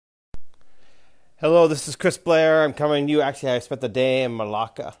Hello, this is Chris Blair. I'm coming to you. Actually, I spent the day in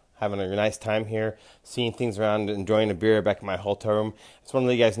Malacca having a nice time here, seeing things around, enjoying a beer back in my hotel room. I just want to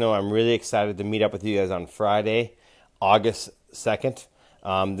let you guys know I'm really excited to meet up with you guys on Friday, August 2nd.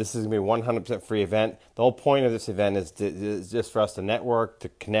 This is going to be a 100% free event. The whole point of this event is just for us to network, to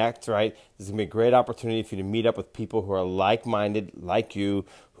connect, right? This is going to be a great opportunity for you to meet up with people who are like-minded, like you,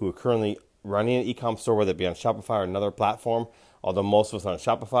 who are currently running an e-com store, whether it be on Shopify or another platform, although most of us are on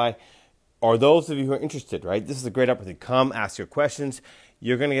Shopify. Or those of you who are interested, right? This is a great opportunity. Come, ask your questions.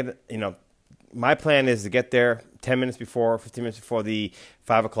 You're going to get, my plan is to get there 10 minutes before, 15 minutes before the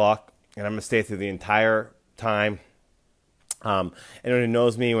 5 o'clock, and I'm going to stay through the entire time. Anyone who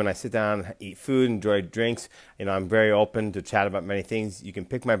knows me, when I sit down, eat food, enjoy drinks, I'm very open to chat about many things. You can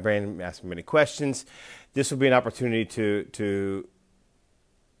pick my brain and ask me many questions. This will be an opportunity to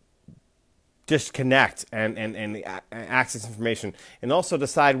just connect and access information, and also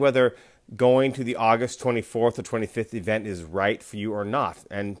decide whether going to the August 24th or 25th event is right for you or not.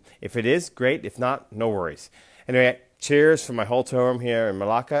 And if it is, great. If not, no worries. Anyway, cheers from my hotel room here in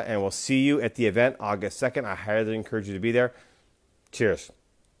Malacca, and we'll see you at the event August 2nd. I highly encourage you to be there. Cheers.